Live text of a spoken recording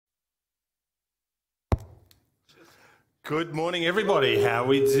Good morning, everybody. How are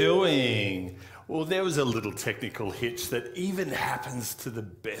we doing? Well, there was a little technical hitch that even happens to the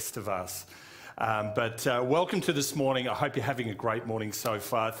best of us. But welcome to this morning. I hope you're having a great morning so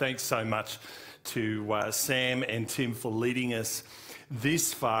far. Thanks so much to Sam and Tim for leading us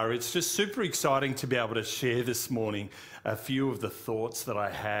this far. It's just super exciting to be able to share this morning a few of the thoughts that I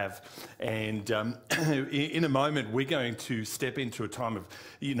have. And in a moment, we're going to step into a time of,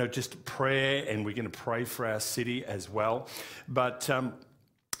 just prayer, and we're going to pray for our city as well. But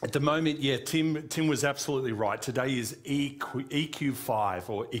at the moment, Tim was absolutely right. Today is EQ5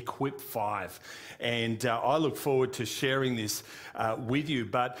 or Equip 5. And I look forward to sharing this with you.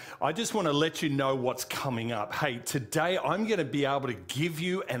 But I just want to let you know what's coming up. Hey, today I'm going to be able to give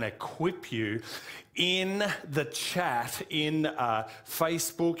you and equip you in the chat, in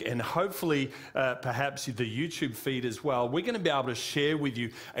Facebook, and hopefully perhaps the YouTube feed as well. We're going to be able to share with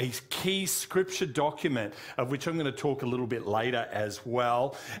you a key scripture document, of which I'm going to talk a little bit later as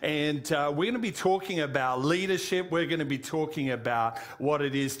well. And we're going to be talking about leadership. We're going to be talking about what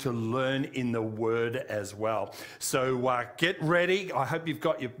it is to learn in the Word as well. So get ready. I hope you've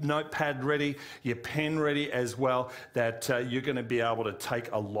got your notepad ready, your pen ready as well, that you're going to be able to take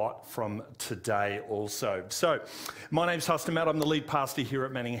a lot from today also. So, my name's Huston Matt. I'm the lead pastor here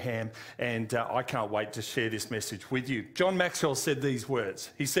at Manningham, and I can't wait to share this message with you. John Maxwell said these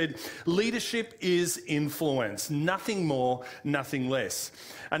words. He said, "Leadership is influence, nothing more, nothing less."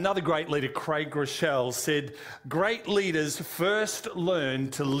 Another great leader, Craig Groeschel, said, "Great leaders first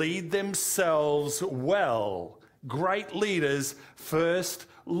learn to lead themselves well." Great leaders first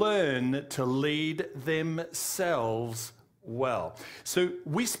learn to lead themselves well. So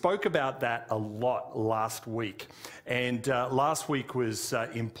we spoke about that a lot last week, and last week was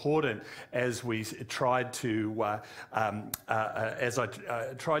important as we tried to, as I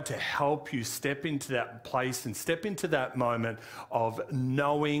tried to help you step into that place and step into that moment of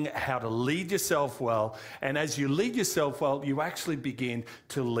knowing how to lead yourself well. And as you lead yourself well, you actually begin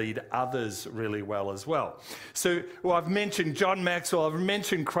to lead others really well as well. So I've mentioned John Maxwell, I've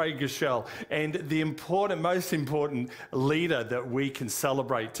mentioned Craig Groeschel, and the most important leader that we can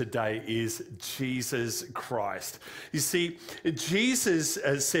celebrate today is Jesus Christ. You see, Jesus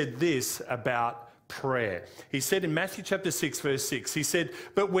said this about prayer. He said in Matthew chapter 6, verse 6, he said,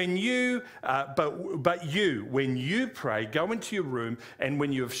 when you pray, go into your room, and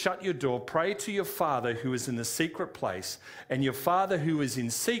when you have shut your door, pray to your Father who is in the secret place, and your Father who is in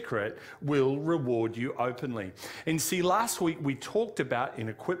secret will reward you openly. And see, last week we talked about, in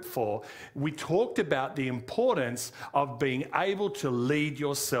Equip 4, we talked about the importance of being able to lead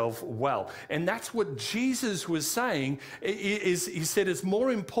yourself well. And that's what Jesus was saying. He said it's more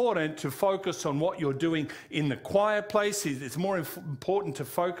important to focus on what you're doing in the quiet place. It's more important to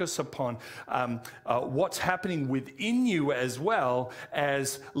focus upon what's happening within you as well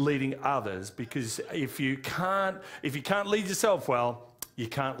as leading others. Because if you can't lead yourself well, you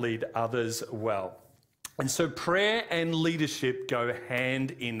can't lead others well. And so prayer and leadership go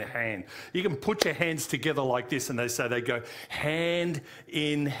hand in hand. You can put your hands together like this, and they go hand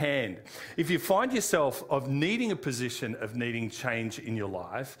in hand. If you find yourself of needing a position of needing change in your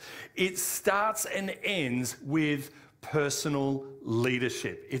life, it starts and ends with personal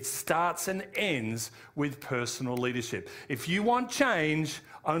leadership. It starts and ends with personal leadership. If you want change,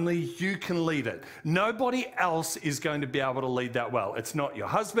 only you can lead it. Nobody else is going to be able to lead that well. It's not your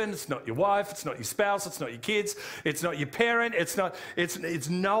husband, it's not your wife, it's not your spouse, it's not your kids, it's not your parent, it's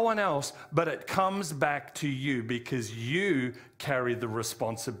no one else, but it comes back to you because you carry the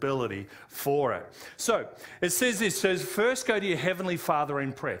responsibility for it. So it says this, says first go to your Heavenly Father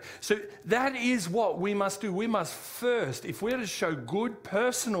in prayer. So that is what we must do. We must first, if we're to show good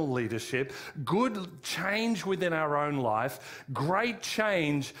personal leadership, good change within our own life, great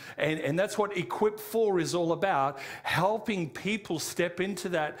change, and that's what Equip 4 is all about, helping people step into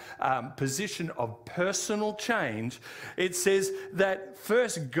that position of personal change. It says that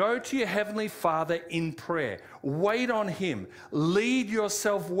first go to your Heavenly Father in prayer. Wait on Him. Lead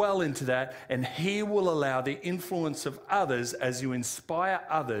yourself well into that, and He will allow the influence of others as you inspire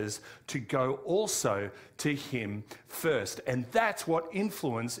others to go also to Him first. And that's what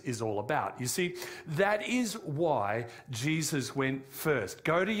influence is all about. You see, that is why Jesus went first.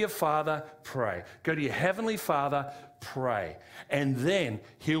 Go to your Father, pray. Go to your Heavenly Father, pray. And then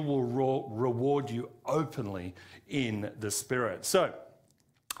He will reward you openly in the Spirit. So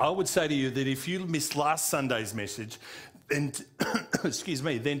I would say to you that if you missed last Sunday's message, then, excuse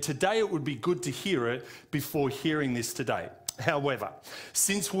me, then today it would be good to hear it before hearing this today. However,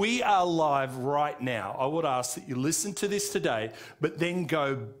 since we are live right now, I would ask that you listen to this today, but then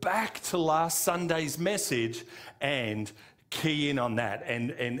go back to last Sunday's message and key in on that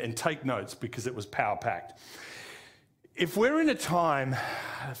and take notes because it was power-packed. If we're in a time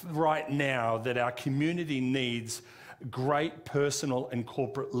right now that our community needs great personal and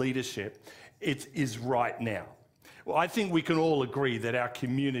corporate leadership, it is right now. Well, I think we can all agree that our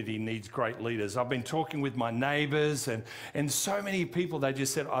community needs great leaders. I've been talking with my neighbours and so many people, they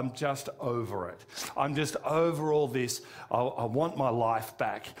just said, I'm just over it. I'm just over all this. I want my life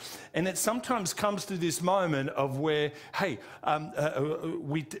back. And it sometimes comes to this moment of where, hey,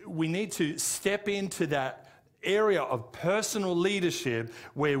 we need to step into that area of personal leadership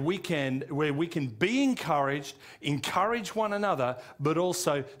where we can be encouraged, encourage one another, but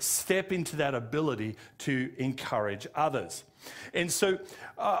also step into that ability to encourage others. And so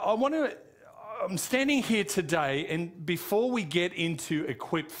I'm standing here today, and before we get into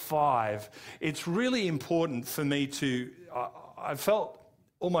Equip 5, it's really important for me to, I felt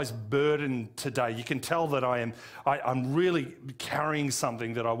almost burdened today. You can tell that I'm really carrying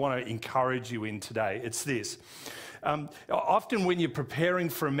something that I want to encourage you in today. It's this. Often when you're preparing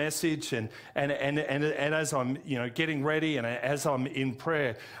for a message and as I'm getting ready and as I'm in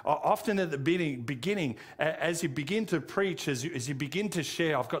prayer, often at the beginning, as you begin to preach, as you begin to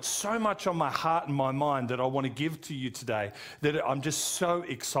share, I've got so much on my heart and my mind that I want to give to you today that I'm just so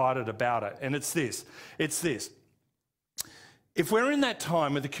excited about it. And it's this. If we're in that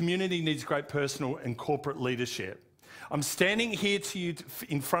time where the community needs great personal and corporate leadership, I'm standing here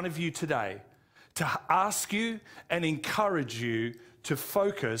in front of you today to ask you and encourage you to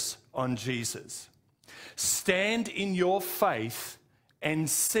focus on Jesus. Stand in your faith and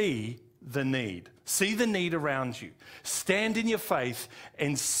see the need. See the need around you. Stand in your faith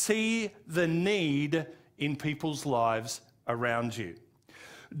and see the need in people's lives around you.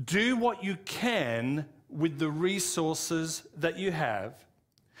 Do what you can with the resources that you have.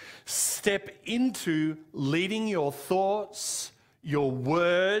 Step into leading your thoughts, your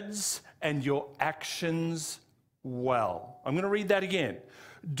words, and your actions well. I'm going to read that again.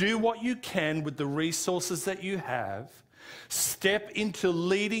 Do what you can with the resources that you have. Step into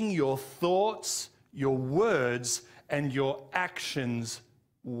leading your thoughts, your words, and your actions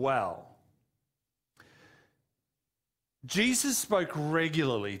well. Jesus spoke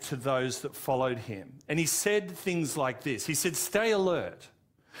regularly to those that followed him, and he said things like this. He said, stay alert,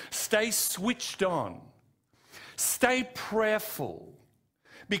 stay switched on, stay prayerful,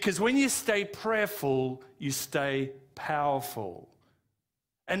 because when you stay prayerful, you stay powerful.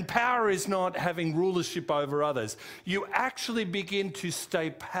 And power is not having rulership over others. You actually begin to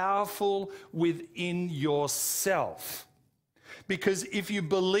stay powerful within yourself. Because if you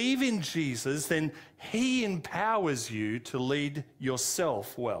believe in Jesus, then he empowers you to lead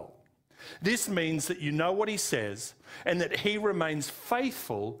yourself well. This means that you know what he says and that he remains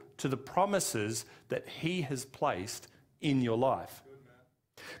faithful to the promises that he has placed in your life.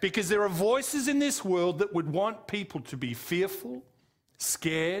 Because there are voices in this world that would want people to be fearful,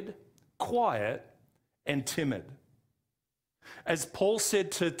 scared, quiet, and timid. As Paul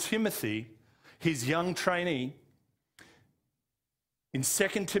said to Timothy, his young trainee, in 2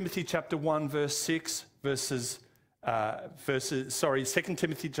 Timothy chapter 1 verse 6 2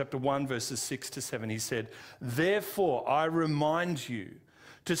 Timothy chapter 1 verses 6 to 7, he said, therefore I remind you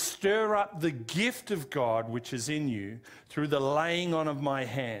to stir up the gift of God which is in you through the laying on of my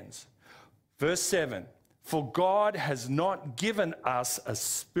hands. Verse 7, for God has not given us a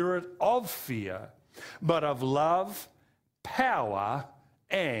spirit of fear, but of love, power,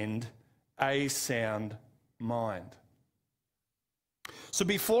 and a sound mind. So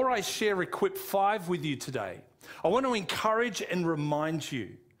before I share Equip 5 with you today, I want to encourage and remind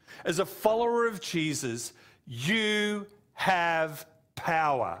you, as a follower of Jesus, you have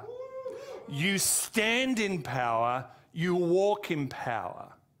power. You stand in power, you walk in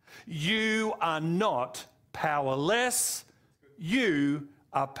power. You are not powerless, you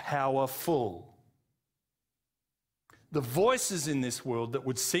are powerful. The voices in this world that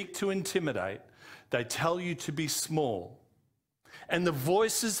would seek to intimidate, they tell you to be small. And the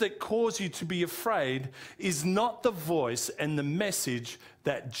voices that cause you to be afraid is not the voice and the message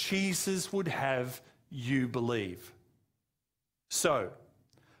that Jesus would have you believe. So,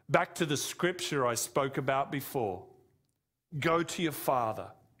 back to the scripture I spoke about before. Go to your Father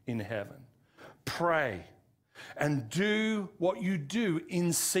in heaven. Pray and do what you do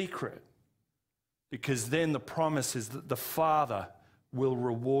in secret, because then the promise is that the Father will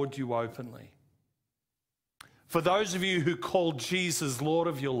reward you openly. For those of you who call Jesus Lord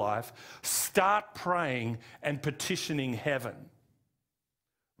of your life, start praying and petitioning heaven.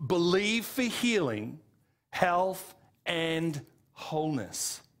 Believe for healing, health, and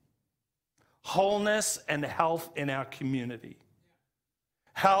wholeness. Wholeness and health in our community.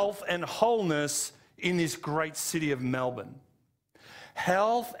 Health and wholeness in this great city of Melbourne.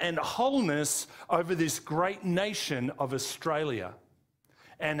 Health and wholeness over this great nation of Australia.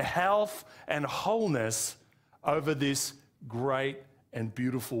 And health and wholeness over this great and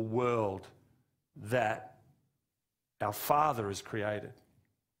beautiful world that our Father has created.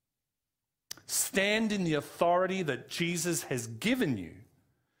 Stand in the authority that Jesus has given you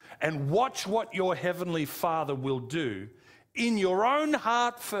and watch what your Heavenly Father will do in your own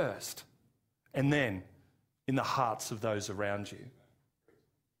heart first and then in the hearts of those around you.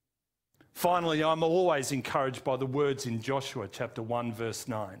 Finally, I'm always encouraged by the words in Joshua chapter 1 verse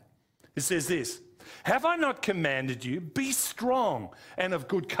 9. It says this, "Have I not commanded you? Be strong and of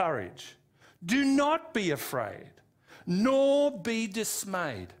good courage. Do not be afraid, nor be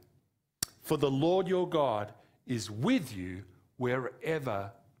dismayed. For the Lord your God is with you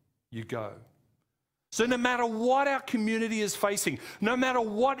wherever you go." So no matter what our community is facing, no matter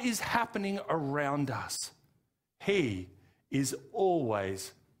what is happening around us, He is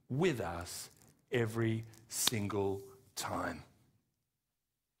always with us every single time.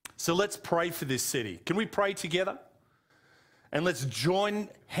 So let's pray for this city. Can we pray together? And let's join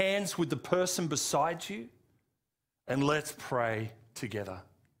hands with the person beside you and let's pray together.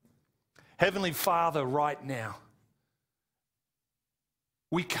 Heavenly Father, right now,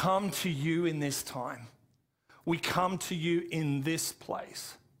 we come to you in this time. We come to you in this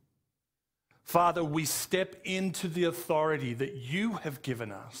place. Father, we step into the authority that you have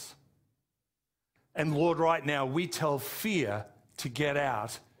given us. And Lord, right now, we tell fear to get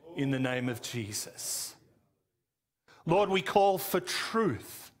out in the name of Jesus. Lord, we call for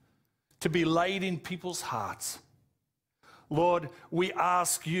truth to be laid in people's hearts. Lord, we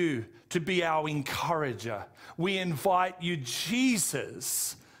ask you to be our encourager. We invite you,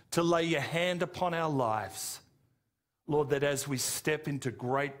 Jesus, to lay your hand upon our lives. Lord, that as we step into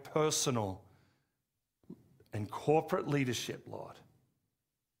great personal and corporate leadership, Lord,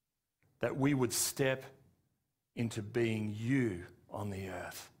 that we would step into being you on the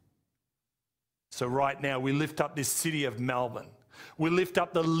earth. So right now, we lift up this city of Melbourne. We lift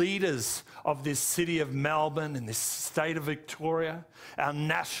up the leaders of this city of Melbourne and this state of Victoria, our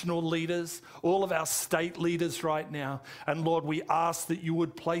national leaders, all of our state leaders right now. And Lord, we ask that you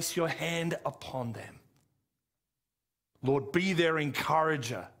would place your hand upon them. Lord, be their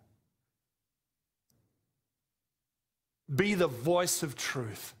encourager. Be the voice of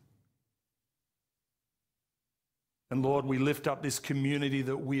truth. And Lord, we lift up this community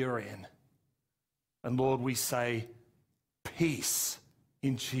that we are in. And Lord, we say, peace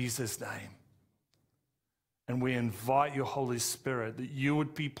in Jesus' name. And we invite your Holy Spirit that you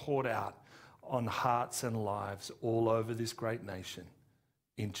would be poured out on hearts and lives all over this great nation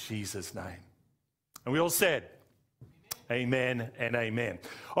in Jesus' name. And we all said, amen and amen.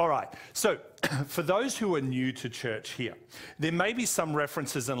 All right, so for those who are new to church here, there may be some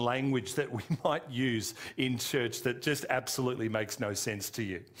references and language that we might use in church that just absolutely makes no sense to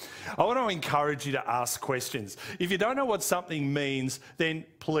you. I want to encourage you to ask questions. If you don't know what something means, then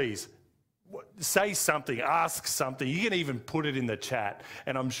please say something, ask something. You can even put it in the chat,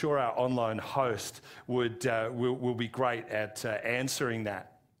 and I'm sure our online host will be great at answering that.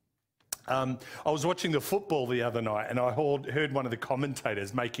 I was watching the football the other night and I heard one of the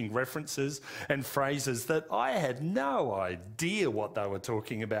commentators making references and phrases that I had no idea what they were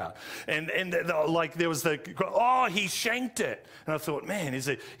talking about. And like there was oh, he shanked it. And I thought, man, is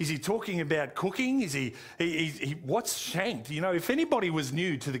he talking about cooking? Is he what's shanked? You know, if anybody was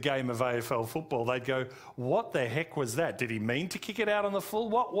new to the game of AFL football, they'd go, what the heck was that? Did he mean to kick it out on the full?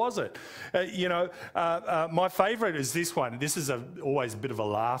 What was it? My favourite is this one. This is always a bit of a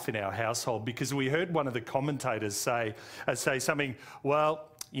laugh in our household because we heard one of the commentators say something, well,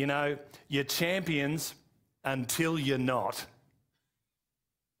 you know, you're champions until you're not.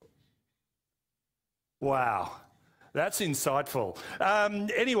 Wow. That's insightful.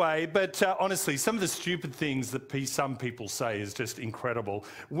 Anyway, but honestly, some of the stupid things that some people say is just incredible.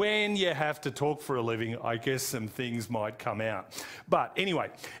 When you have to talk for a living, I guess some things might come out. But anyway,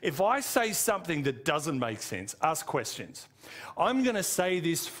 if I say something that doesn't make sense, ask questions. I'm going to say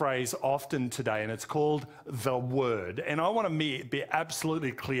this phrase often today, and it's called the Word. And I want to be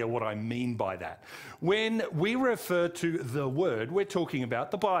absolutely clear what I mean by that. When we refer to the Word, we're talking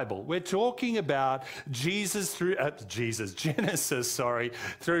about the Bible. We're talking about Genesis through to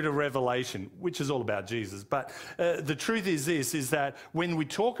Revelation, which is all about Jesus. But the truth is this, is that when we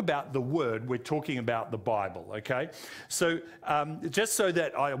talk about the Word, we're talking about the Bible, okay? So just so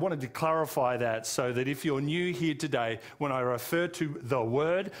that I wanted to clarify that, so that if you're new here today, when I refer to the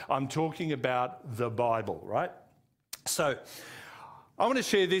Word, I'm talking about the Bible, right? So I want to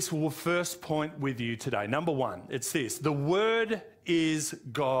share this first point with you today. Number one, it's this: the Word is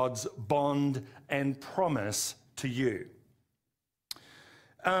God's bond and promise to you.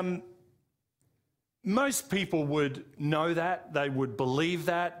 Most people would know that, they would believe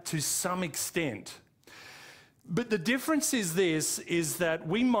that to some extent. But the difference is this, is that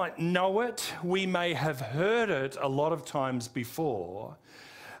we might know it, we may have heard it a lot of times before,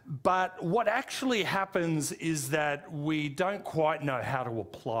 but what actually happens is that we don't quite know how to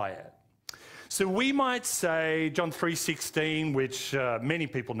apply it. So we might say John 3:16, which many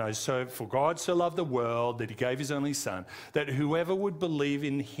people know, so for God so loved the world that he gave his only son, that whoever would believe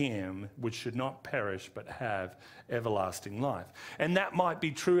in him should not perish but have everlasting life. And that might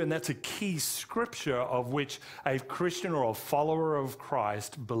be true, and that's a key scripture of which a Christian or a follower of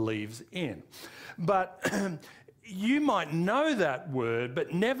Christ believes in. But you might know that word,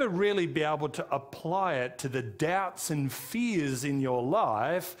 but never really be able to apply it to the doubts and fears in your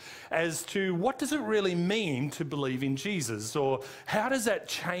life as to what does it really mean to believe in Jesus, or how does that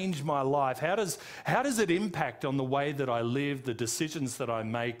change my life? How does it impact on the way that I live, the decisions that I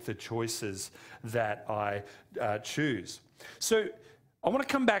make, the choices that I choose? So I want to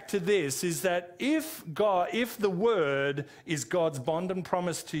come back to this, is that if the Word is God's bond and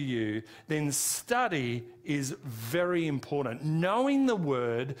promise to you, then study is very important. Knowing the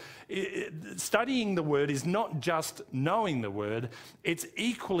Word, studying the Word is not just knowing the Word, it's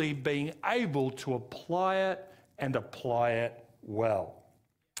equally being able to apply it and apply it well.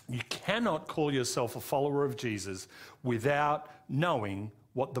 You cannot call yourself a follower of Jesus without knowing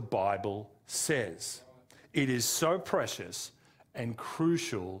what the Bible says. It is so precious and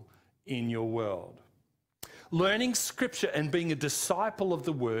crucial in your world. Learning Scripture and being a disciple of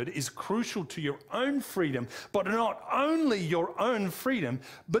the Word is crucial to your own freedom, but not only your own freedom,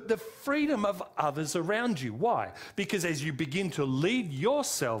 but the freedom of others around you. Why? Because as you begin to lead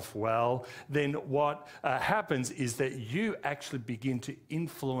yourself well, then what happens is that you actually begin to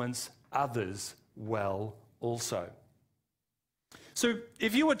influence others well also. So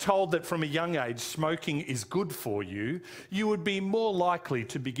if you were told that from a young age smoking is good for you, you would be more likely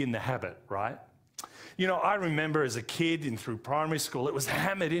to begin the habit, right? You know, I remember as a kid and through primary school, it was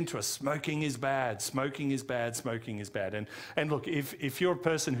hammered into us, smoking is bad, smoking is bad, smoking is bad. And look, if you're a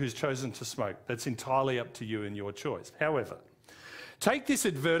person who's chosen to smoke, that's entirely up to you and your choice. However, take this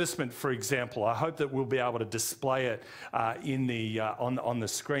advertisement, for example. I hope that we'll be able to display it on the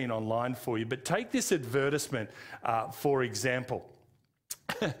screen online for you. But take this advertisement, for example.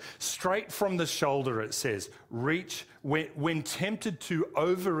 Straight from the shoulder, it says, when tempted to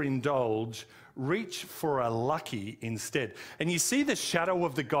overindulge, reach for a Lucky instead. And you see the shadow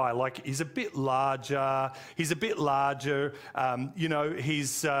of the guy, like he's a bit larger, you know,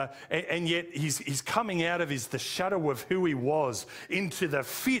 and yet he's coming out of the shadow of who he was into the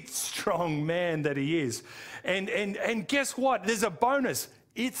fit, strong man that he is. And guess what? There's a bonus.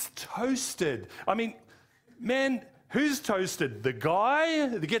 It's toasted. I mean, man, who's toasted? The guy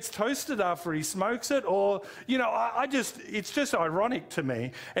that gets toasted after he smokes it? Or, you know, it's just ironic to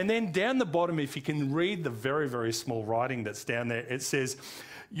me. And then down the bottom, if you can read the very, very small writing that's down there, it says,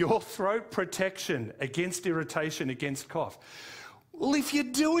 your throat protection against irritation, against cough. Well, if you're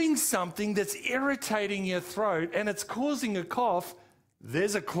doing something that's irritating your throat and it's causing a cough,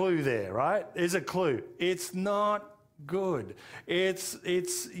 there's a clue there, right? There's a clue. It's not good. It's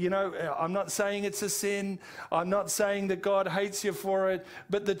you know, I'm not saying it's a sin. I'm not saying that God hates you for it.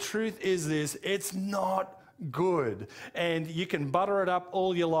 But the truth is this, it's not good. And you can butter it up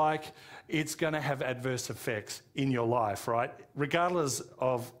all you like. It's going to have adverse effects in your life, right? Regardless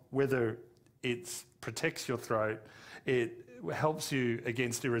of whether it protects your throat, it helps you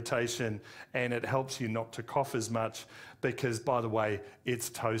against irritation, and it helps you not to cough as much because, by the way, it's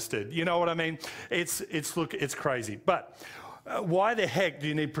toasted. You know what I mean? It's crazy. But why the heck do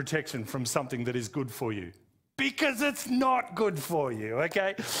you need protection from something that is good for you? Because it's not good for you,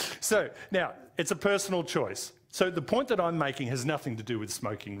 okay? So now, it's a personal choice. So the point that I'm making has nothing to do with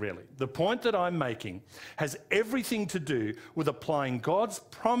smoking, really. The point that I'm making has everything to do with applying God's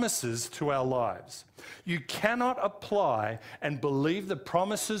promises to our lives. You cannot apply and believe the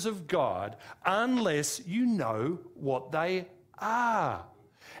promises of God unless you know what they are.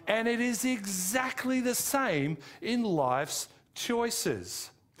 And it is exactly the same in life's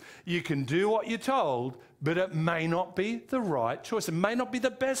choices. You can do what you're told, but it may not be the right choice. It may not be the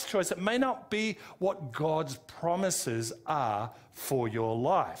best choice. It may not be what God's promises are for your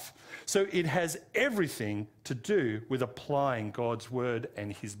life. So it has everything to do with applying God's word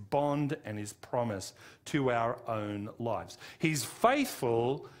and his bond and his promise to our own lives. He's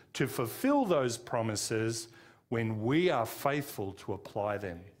faithful to fulfill those promises when we are faithful to apply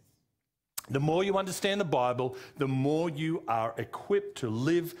them. The more you understand the Bible, the more you are equipped to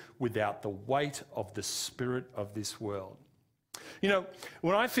live without the weight of the spirit of this world. You know,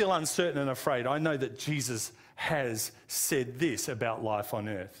 when I feel uncertain and afraid, I know that Jesus has said this about life on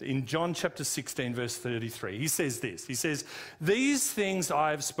earth. In John chapter 16, verse 33, he says this. He says, "These things I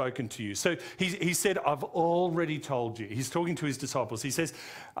have spoken to you." So he said, "I've already told you." He's talking to his disciples. He says,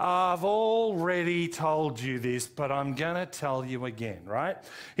 "I've already told you this, but I'm going to tell you again," right?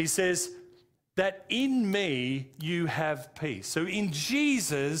 He says, that in me you have peace. So in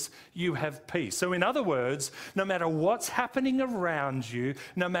Jesus you have peace. So in other words, no matter what's happening around you,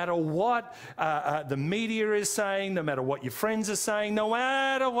 no matter what the media is saying, no matter what your friends are saying, no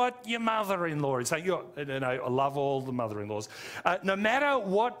matter what your mother-in-law is saying, I love all the mother-in-laws, no matter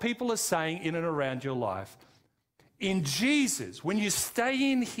what people are saying in and around your life, in Jesus, when you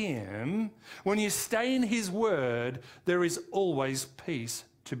stay in him, when you stay in his word, there is always peace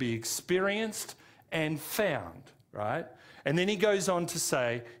to be experienced and found, right? And then he goes on to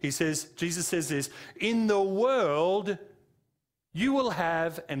say, Jesus says this, "In the world you will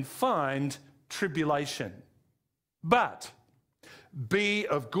have and find tribulation, but be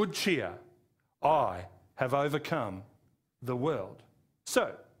of good cheer. I have overcome the world."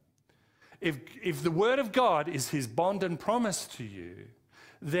 So, if the word of God is his bond and promise to you,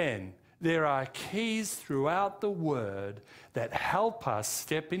 then there are keys throughout the word that help us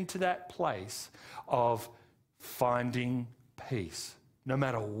step into that place of finding peace, no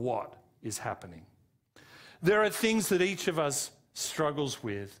matter what is happening. There are things that each of us struggles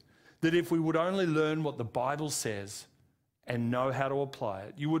with that if we would only learn what the Bible says and know how to apply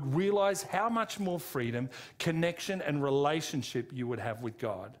it, you would realize how much more freedom, connection, and relationship you would have with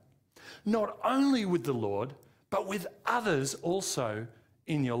God. Not only with the Lord, but with others also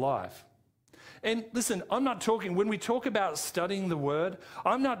in your life. And listen, I'm not talking, when we talk about studying the word,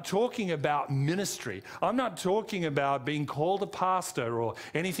 I'm not talking about ministry. I'm not talking about being called a pastor or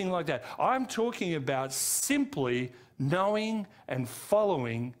anything like that. I'm talking about simply knowing and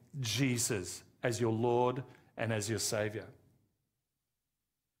following Jesus as your Lord and as your Savior.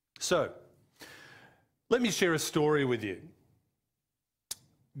 So, let me share a story with you.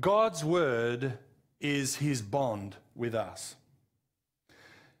 God's word is his bond with us.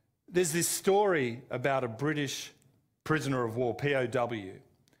 There's this story about a British prisoner of war, POW.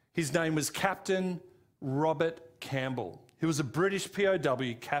 His name was Captain Robert Campbell. He was a British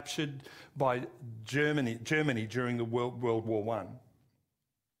POW captured by Germany during the World War I.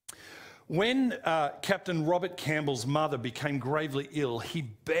 When Captain Robert Campbell's mother became gravely ill, he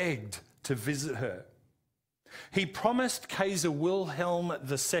begged to visit her. He promised Kaiser Wilhelm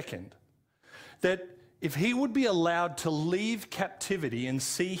II that if he would be allowed to leave captivity and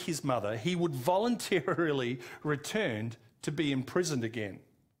see his mother, he would voluntarily return to be imprisoned again.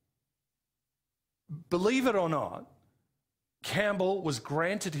 Believe it or not, Campbell was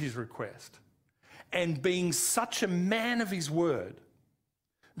granted his request, and being such a man of his word,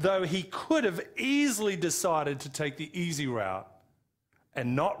 though he could have easily decided to take the easy route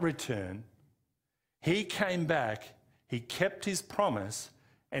and not return, he came back, he kept his promise,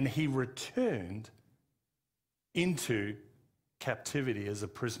 and he returned into captivity as a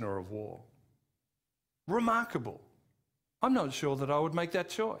prisoner of war. Remarkable. I'm not sure that I would make that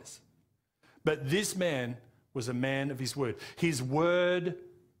choice. But this man was a man of his word. His word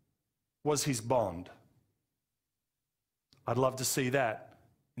was his bond. I'd love to see that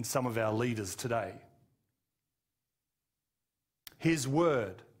in some of our leaders today. His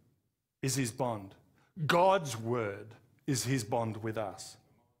word is his bond. God's word is his bond with us.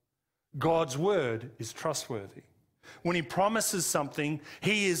 God's word is trustworthy. When he promises something,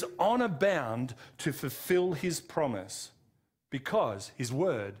 he is honor bound to fulfill his promise because his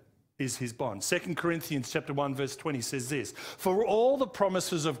word is his bond. 2 Corinthians chapter 1 verse 20 says this, "For all the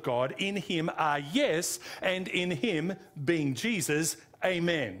promises of God in him are yes, and in him, being Jesus,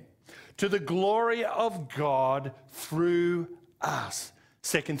 amen. to the glory of God through us.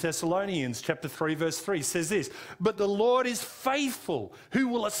 2 Thessalonians chapter 3 verse 3 says this, but the Lord is faithful, who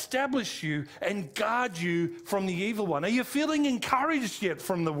will establish you and guard you from the evil one. Are you feeling encouraged yet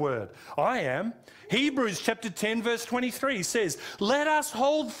from the word? I am. Hebrews chapter 10 verse 23 says, let us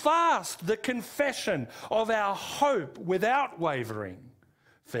hold fast the confession of our hope without wavering,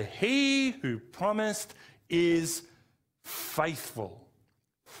 for he who promised is faithful.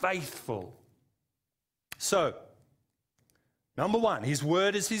 Faithful. So, number one, his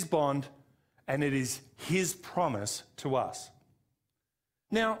word is his bond, and it is his promise to us.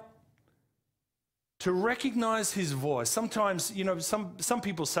 Now, to recognize his voice, sometimes, some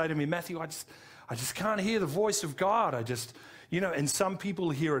people say to me, Matthew, I just can't hear the voice of God. And some people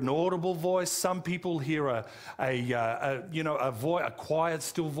hear an audible voice. Some people hear a quiet,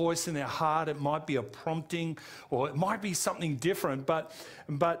 still voice in their heart. It might be a prompting, or it might be something different. But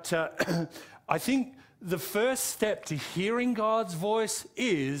I think the first step to hearing God's voice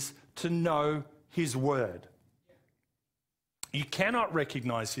is to know his word. You cannot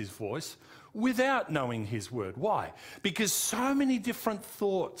recognize his voice without knowing his word. Why? Because so many different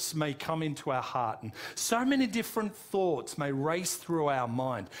thoughts may come into our heart, and so many different thoughts may race through our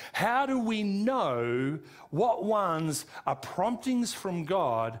mind. How do we know what ones are promptings from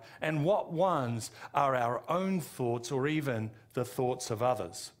God and what ones are our own thoughts or even the thoughts of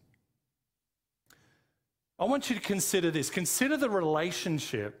others? I want you to consider this. Consider the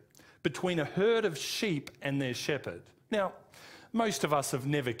relationship between a herd of sheep and their shepherd. Now, most of us have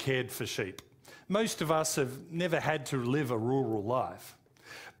never cared for sheep. Most of us have never had to live a rural life.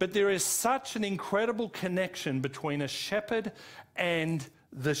 But there is such an incredible connection between a shepherd and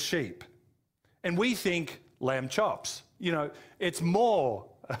the sheep. And we think lamb chops. It's more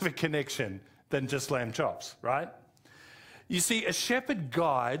of a connection than just lamb chops, right? You see, a shepherd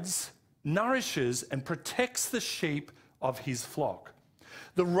guides, nourishes, and protects the sheep of his flock.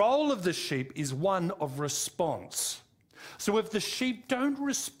 The role of the sheep is one of response. So if the sheep don't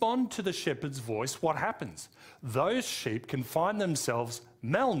respond to the shepherd's voice, what happens? Those sheep can find themselves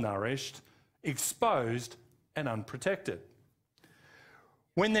malnourished, exposed, and unprotected.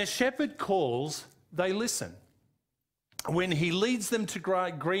 When their shepherd calls, they listen. When he leads them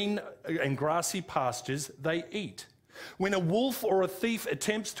to green and grassy pastures, they eat. When a wolf or a thief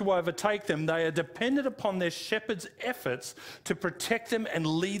attempts to overtake them, they are dependent upon their shepherd's efforts to protect them and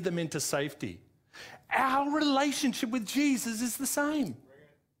lead them into safety. Our relationship with Jesus is the same.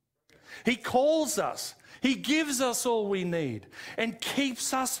 He calls us, he gives us all we need, and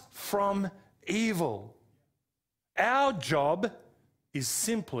keeps us from evil. Our job is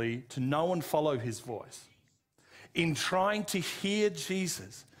simply to know and follow his voice. In trying to hear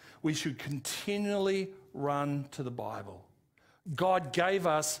Jesus, we should continually run to the Bible. God gave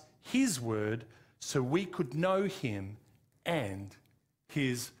us his word so we could know him and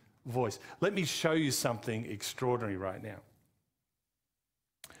his voice. Let me show you something extraordinary right now.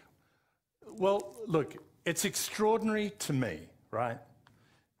 Well, look, it's extraordinary to me, right?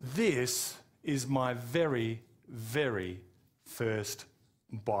 This is my very, very first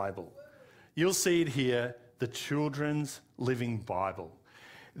Bible. You'll see it here, the Children's Living Bible.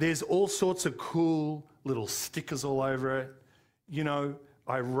 There's all sorts of cool little stickers all over it.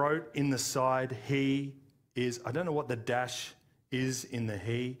 I wrote in the side, he is, I don't know what the dash is in the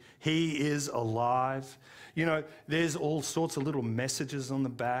he is alive. There's all sorts of little messages on the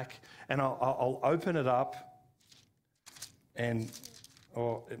back, and I'll open it up, and,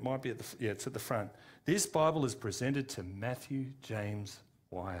 it might be it's at the front. This Bible is presented to Matthew James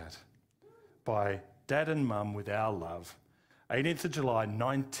Wyatt by Dad and Mum with our love, 18th of July,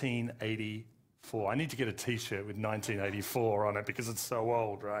 1984. I need to get a t-shirt with 1984 on it because it's so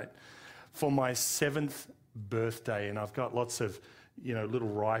old, right? For my 7th birthday, and I've got lots of, little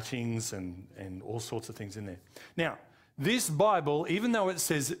writings and all sorts of things in there. Now, this Bible, even though it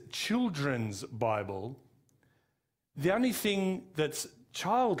says Children's Bible, the only thing that's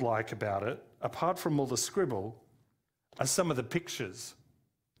childlike about it, apart from all the scribble, are some of the pictures.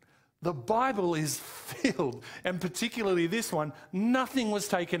 The Bible is filled, and particularly this one, nothing was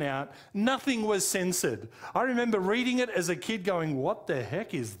taken out, nothing was censored. I remember reading it as a kid going, what the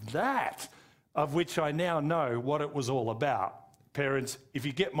heck is that? Of which I now know what it was all about. Parents, if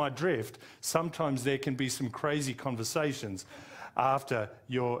you get my drift, sometimes there can be some crazy conversations after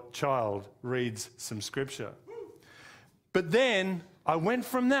your child reads some scripture. But then I went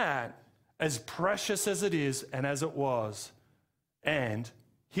from that, as precious as it is and as it was, and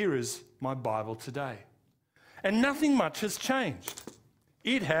here is my Bible today. And nothing much has changed.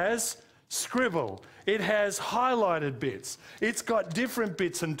 It has scribble. It has highlighted bits. It's got different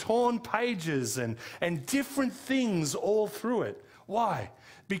bits and torn pages and different things all through it. Why?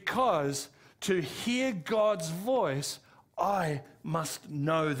 Because to hear God's voice, I must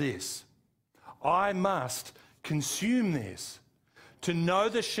know this. I must consume this. To know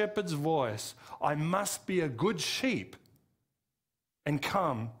the shepherd's voice, I must be a good sheep and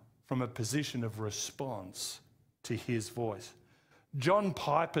come from a position of response to his voice. John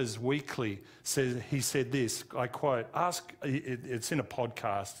Piper's Weekly said this, I quote, it's in a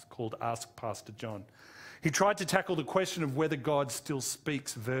podcast called Ask Pastor John. He tried to tackle the question of whether God still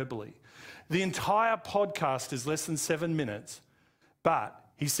speaks verbally. The entire podcast is less than 7 minutes, but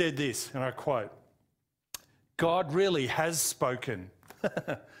he said this, and I quote, God really has spoken,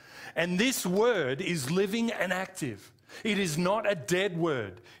 and this word is living and active. It is not a dead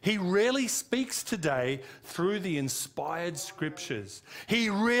word. He really speaks today through the inspired scriptures. He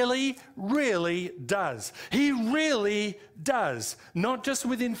really, really does. He really does, not just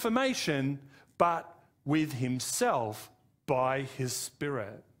with information, but with himself by his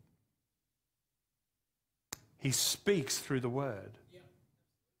Spirit. He speaks through the word.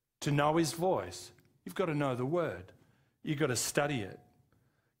 To know his voice, you've got to know the word. You've got to study it.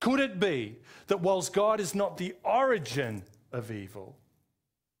 Could it be that whilst God is not the origin of evil,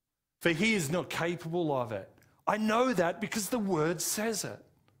 for he is not capable of it? I know that because the word says it.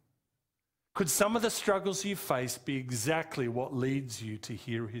 Could some of the struggles you face be exactly what leads you to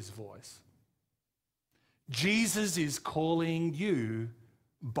hear his voice? Jesus is calling you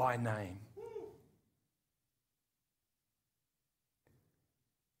by name.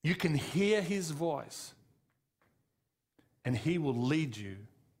 You can hear his voice and he will lead you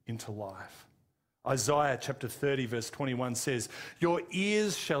into life. Isaiah chapter 30 verse 21 says, your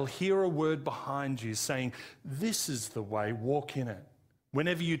ears shall hear a word behind you saying, this is the way, walk in it.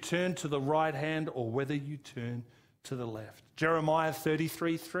 Whenever you turn to the right hand or whether you turn to the left. Jeremiah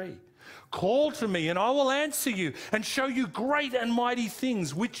 33:3. Call to me and I will answer you and show you great and mighty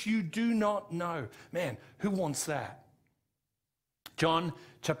things which you do not know. Man, who wants that? John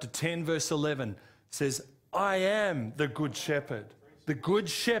chapter 10 verse 11 says, I am the good shepherd. The good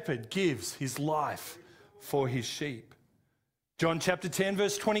shepherd gives his life for his sheep. John chapter 10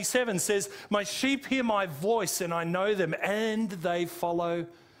 verse 27 says, my sheep hear my voice and I know them and they follow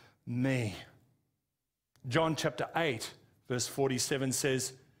me. John chapter 8 verse 47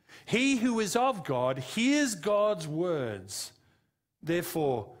 says, he who is of God hears God's words.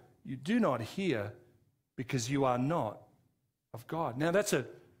 Therefore, you do not hear because you are not of God. Now that's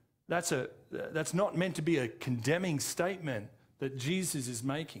not meant to be a condemning statement that Jesus is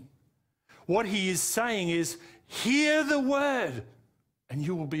making. What he is saying is, hear the word and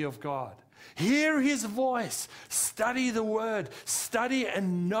you will be of God. Hear his voice. Study the word. Study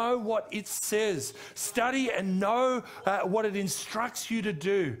and know what it says. Study and know what it instructs you to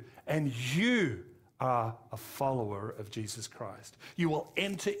do. And you are a follower of Jesus Christ. You will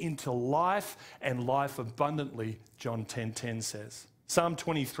enter into life and life abundantly, John 10:10 says. Psalm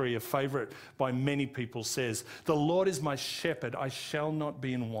 23, a favorite by many people, says, the Lord is my shepherd, I shall not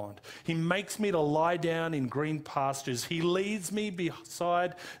be in want. He makes me to lie down in green pastures. He leads me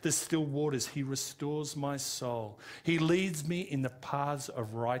beside the still waters. He restores my soul. He leads me in the paths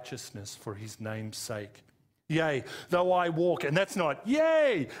of righteousness for his name's sake. Yea, though I walk, and that's not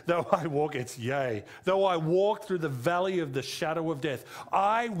yay, though I walk, it's yea. Though I walk through the valley of the shadow of death,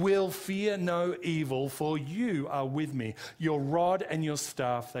 I will fear no evil, for you are with me. Your rod and your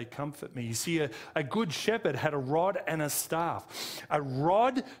staff, they comfort me. You see, a good shepherd had a rod and a staff. A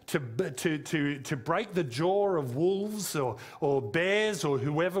rod to break the jaw of wolves or bears or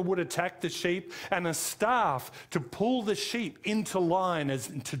whoever would attack the sheep, and a staff to pull the sheep into line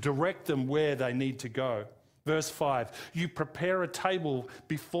to direct them where they need to go. Verse 5, you prepare a table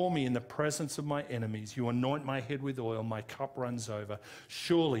before me in the presence of my enemies. You anoint my head with oil, my cup runs over.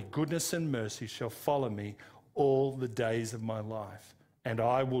 Surely goodness and mercy shall follow me all the days of my life, and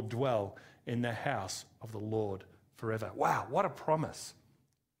I will dwell in the house of the Lord forever. Wow, what a promise.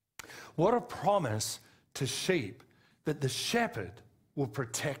 What a promise to sheep that the shepherd will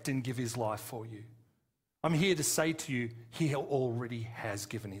protect and give his life for you. I'm here to say to you, he already has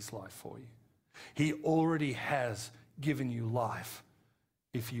given his life for you. He already has given you life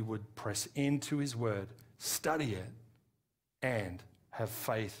if you would press into his word, study it, and have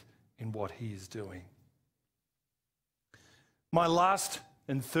faith in what he is doing. My last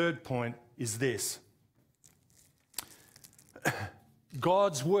and third point is this.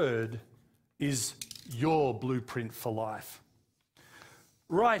 God's word is your blueprint for life.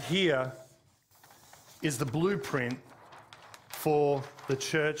 Right here is the blueprint for the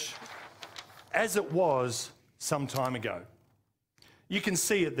church as it was some time ago. You can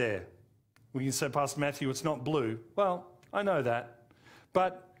see it there. We can say, Pastor Matthew, it's not blue. Well, I know that.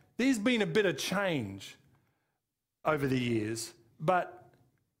 But there's been a bit of change over the years, but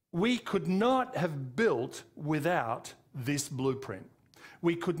we could not have built without this blueprint.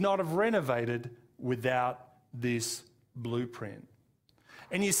 We could not have renovated without this blueprint.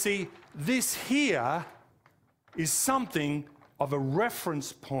 And you see, this here is something of a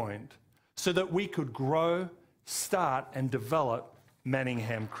reference point so that we could grow, start and develop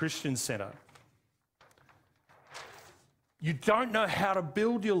Manningham Christian Centre. You don't know how to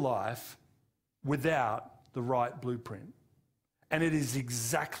build your life without the right blueprint. And it is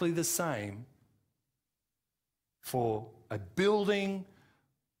exactly the same for a building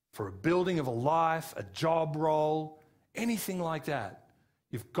of a life, a job role, anything like that.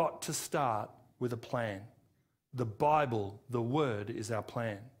 You've got to start with a plan. The Bible, the Word, is our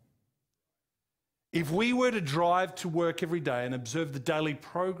plan. If we were to drive to work every day and observe the daily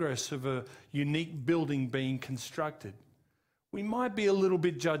progress of a unique building being constructed, we might be a little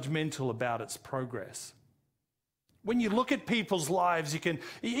bit judgmental about its progress. When you look at people's lives,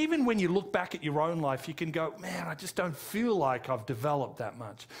 even when you look back at your own life, you can go, man, I just don't feel like I've developed that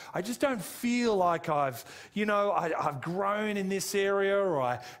much. I just don't feel like I've grown in this area, or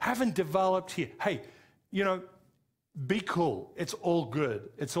I haven't developed here. Hey, be cool. It's all good.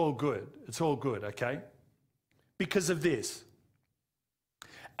 It's all good. It's all good, okay? Because of this.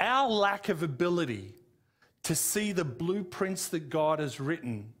 Our lack of ability to see the blueprints that God has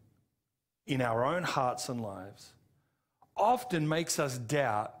written in our own hearts and lives often makes us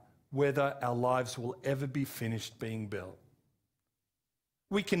doubt whether our lives will ever be finished being built.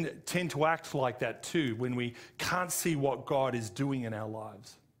 We can tend to act like that too when we can't see what God is doing in our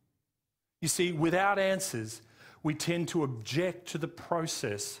lives. You see, without answers, we tend to object to the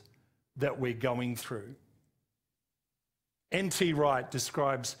process that we're going through. N.T. Wright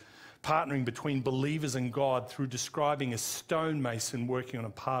describes partnering between believers and God through describing a stonemason working on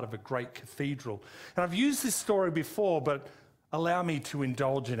a part of a great cathedral. And I've used this story before, but allow me to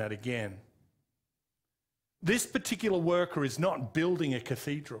indulge in it again. This particular worker is not building a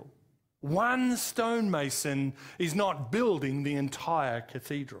cathedral. One stonemason is not building the entire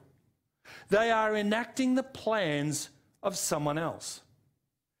cathedral. They are enacting the plans of someone else.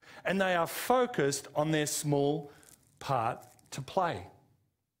 And they are focused on their small part to play.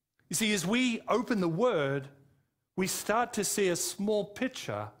 You see, as we open the Word, we start to see a small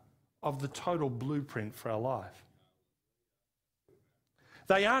picture of the total blueprint for our life.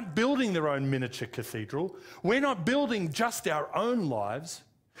 They aren't building their own miniature cathedral. We're not building just our own lives.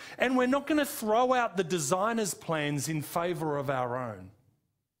 And we're not going to throw out the designer's plans in favour of our own.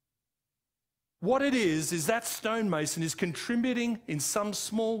 What it is that stonemason is contributing in some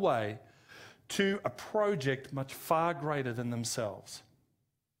small way to a project much far greater than themselves.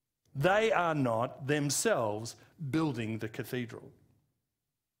 They are not themselves building the cathedral,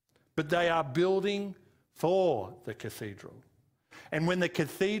 but they are building for the cathedral. And when the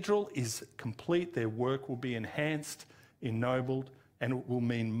cathedral is complete, their work will be enhanced, ennobled, and it will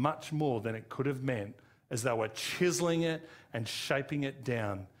mean much more than it could have meant as they were chiseling it and shaping it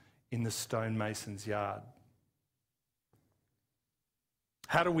down in the stonemason's yard.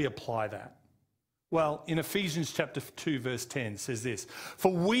 How do we apply that? Well, in Ephesians chapter 2, verse 10 says this,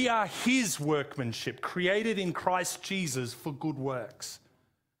 "For we are his workmanship, created in Christ Jesus for good works,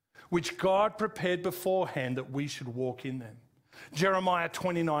 which God prepared beforehand that we should walk in them." Jeremiah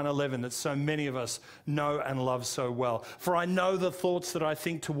 29:11, that so many of us know and love so well. "For I know the thoughts that I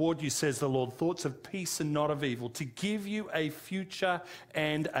think toward you, says the Lord, thoughts of peace and not of evil, to give you a future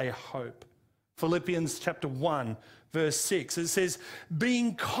and a hope." Philippians chapter 1, verse 6, it says,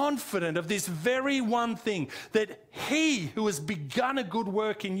 "Being confident of this very one thing, that he who has begun a good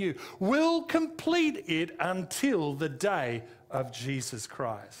work in you will complete it until the day of Jesus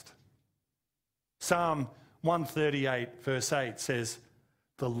Christ." Psalm 138, verse 8 says,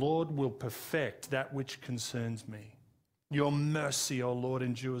 "The Lord will perfect that which concerns me. Your mercy, O Lord,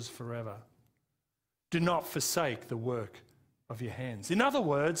 endures forever. Do not forsake the work of your hands." In other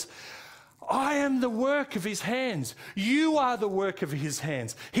words, I am the work of his hands. You are the work of his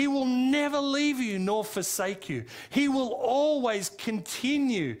hands. He will never leave you nor forsake you. He will always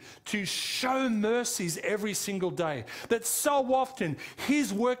continue to show mercies every single day. That so often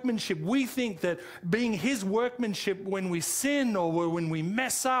his workmanship, we think that being his workmanship when we sin or when we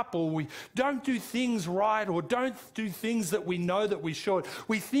mess up or we don't do things right or don't do things that we know that we should,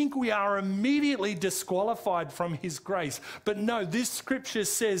 we think we are immediately disqualified from his grace. But no, this scripture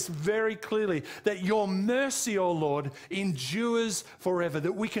says very clearly, clearly that your mercy, O Lord, endures forever,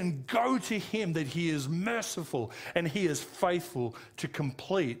 that we can go to him, that he is merciful and he is faithful to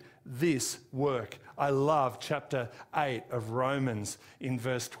complete this work. I love chapter 8 of Romans in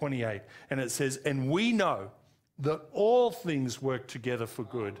verse 28. And it says, and we know that all things work together for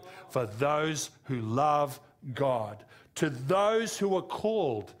good for those who love God, to those who are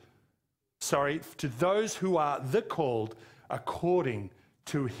called, to those who are the called according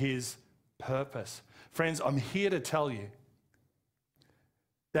to his purpose. Friends, I'm here to tell you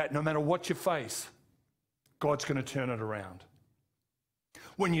that no matter what you face, God's going to turn it around.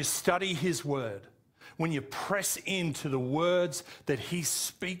 When you study his word, when you press into the words that he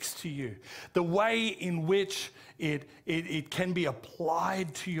speaks to you, the way in which it can be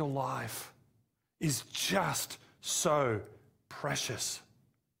applied to your life is just so precious.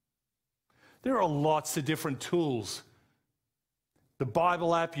 There are lots of different tools. The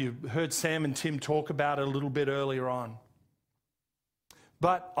Bible app, you heard Sam and Tim talk about it a little bit earlier on.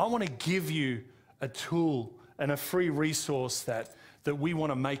 But I want to give you a tool and a free resource that we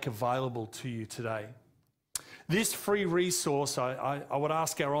want to make available to you today. This free resource, I would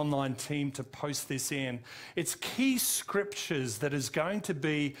ask our online team to post this in. It's key scriptures that is going to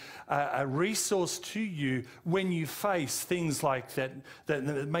be a resource to you when you face things like that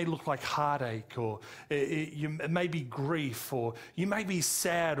may look like heartache, or it may be grief, or you may be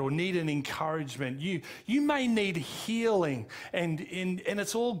sad or need an encouragement. You may need healing, and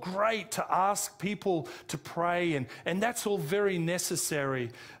it's all great to ask people to pray, and that's all very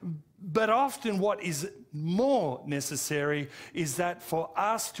necessary. But often what is more necessary is that for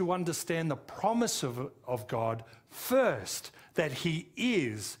us to understand the promise of God first, that he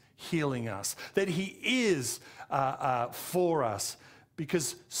is healing us, that he is for us,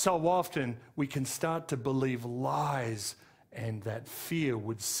 because so often we can start to believe lies, and that fear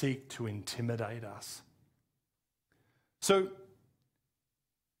would seek to intimidate us. So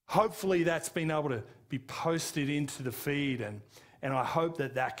hopefully that's been able to be posted into the feed, and I hope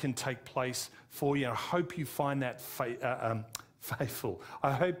that can take place for you. I hope you find that faithful.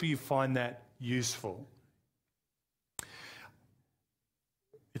 I hope you find that useful.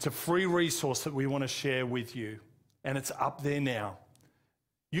 It's a free resource that we want to share with you, and it's up there now.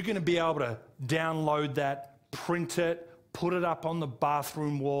 You're going to be able to download that, print it, put it up on the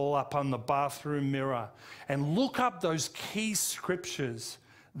bathroom wall, up on the bathroom mirror, and look up those key scriptures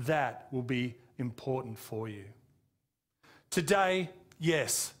that will be important for you. Today,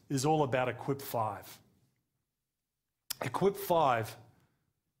 yes, is all about Equip 5. Equip 5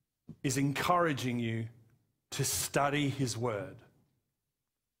 is encouraging you to study his word.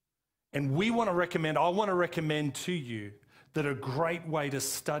 And I want to recommend to you that a great way to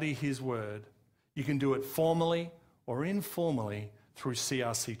study his word, you can do it formally or informally through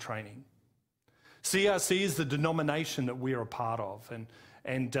CRC training. CRC is the denomination that we are a part of,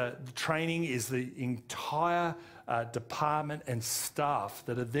 and the training is the entire department and staff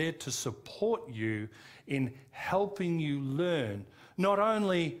that are there to support you in helping you learn not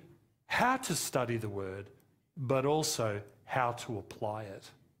only how to study the word, but also how to apply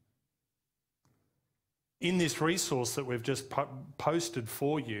it. In this resource that we've just posted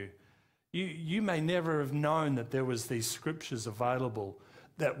for you, you may never have known that there was these scriptures available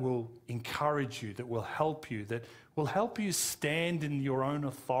that will encourage you, that will help you stand in your own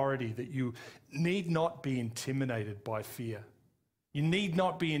authority, that you need not be intimidated by fear. You need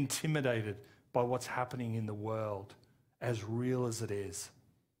not be intimidated by what's happening in the world, as real as it is.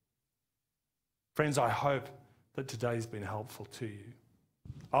 Friends, I hope that today's been helpful to you.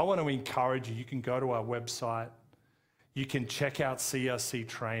 I want to encourage you. You can go to our website. You can check out CRC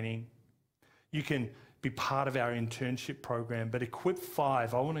training. You can be part of our internship program. But Equip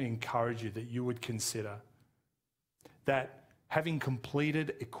 5, I want to encourage you that you would consider that having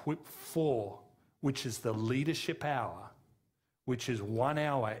completed Equip 4, which is the leadership hour, which is 1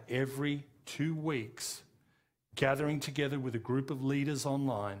 hour every 2 weeks, gathering together with a group of leaders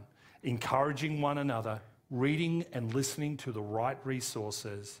online, encouraging one another, reading and listening to the right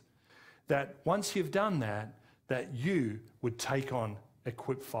resources, that once you've done that, that you would take on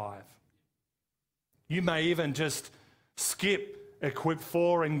Equip 5. You may even just skip Equip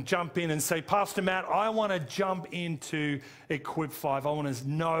 4 and jump in and say, Pastor Matt, I want to jump into Equip 5. I want to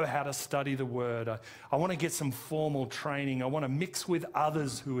know how to study the word. I want to get some formal training. I want to mix with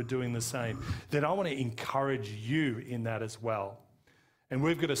others who are doing the same. Then I want to encourage you in that as well. And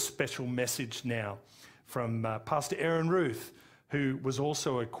we've got a special message now from Pastor Erin Ruth, who was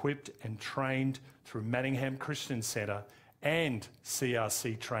also equipped and trained through Manningham Christian Centre and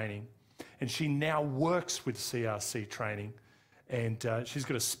CRC training. And she now works with CRC training and she's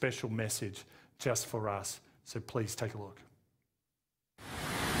got a special message just for us. So please take a look.